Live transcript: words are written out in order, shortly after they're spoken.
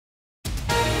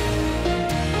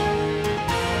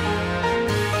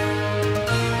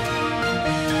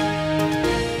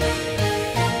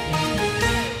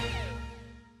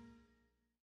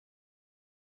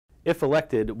If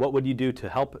elected, what would you do to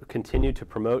help continue to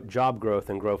promote job growth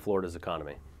and grow Florida's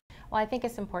economy? Well, I think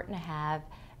it's important to have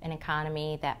an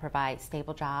economy that provides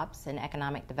stable jobs and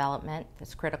economic development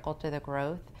that's critical to the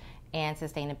growth and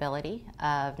sustainability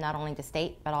of not only the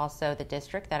state but also the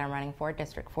district that I'm running for,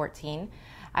 District 14.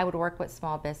 I would work with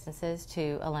small businesses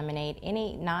to eliminate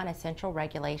any non-essential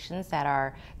regulations that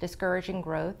are discouraging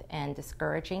growth and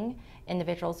discouraging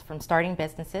individuals from starting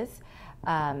businesses,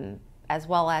 as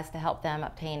well as to help them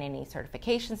obtain any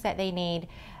certifications that they need,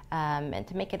 and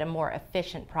to make it a more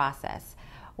efficient process.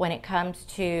 When it comes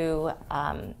to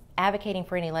advocating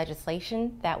for any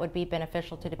legislation that would be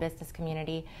beneficial to the business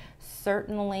community,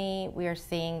 certainly we are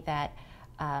seeing that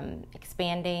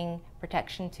expanding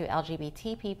protection to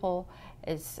LGBT people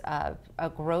is a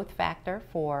growth factor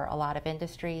for a lot of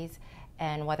industries,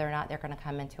 and whether or not they're going to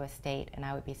come into a state, and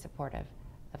I would be supportive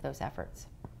of those efforts.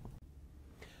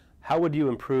 How would you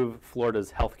improve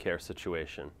Florida's healthcare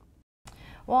situation?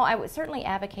 Well, I would certainly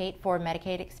advocate for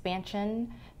Medicaid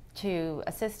expansion to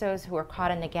assist those who are caught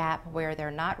in the gap where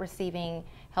they're not receiving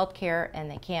health care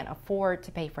and they can't afford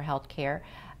to pay for health care.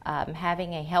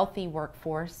 Having a healthy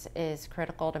workforce is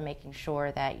critical to making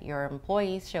sure that your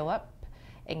employees show up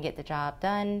and get the job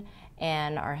done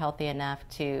and are healthy enough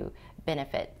to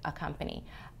benefit a company.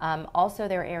 Also,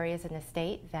 there are areas in the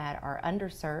state that are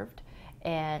underserved,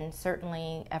 and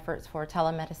certainly efforts for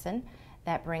telemedicine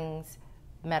that brings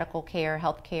medical care,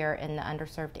 health care in the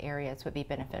underserved areas would be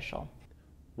beneficial.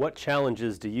 What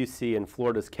challenges do you see in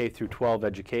Florida's K-12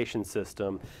 education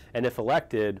system, and if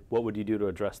elected, what would you do to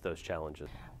address those challenges?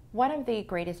 One of the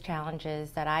greatest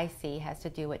challenges that I see has to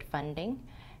do with funding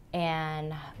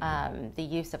and the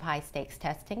use of high-stakes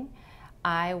testing.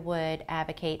 I would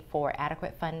advocate for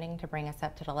adequate funding to bring us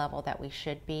up to the level that we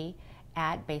should be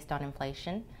at based on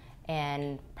inflation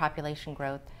and population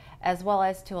growth, as well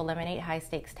as to eliminate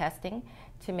high-stakes testing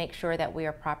to make sure that we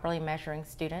are properly measuring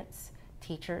students,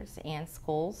 teachers, and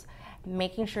schools.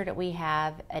 Making sure that we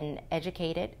have an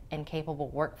educated and capable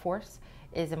workforce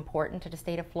is important to the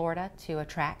state of Florida to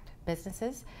attract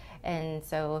businesses. And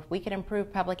so if we can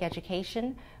improve public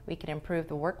education, we can improve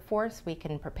the workforce, we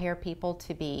can prepare people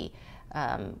to be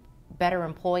better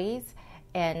employees,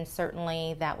 and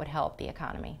certainly that would help the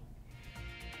economy.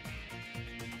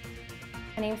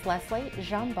 My name's Leslie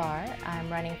Jean-Bart.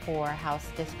 I'm running for House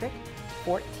District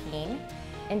 14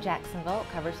 in Jacksonville. It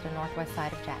covers the northwest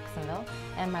side of Jacksonville.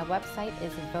 And my website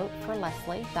is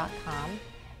voteforleslie.com,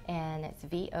 and it's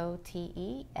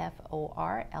VOTEFORLESLIE.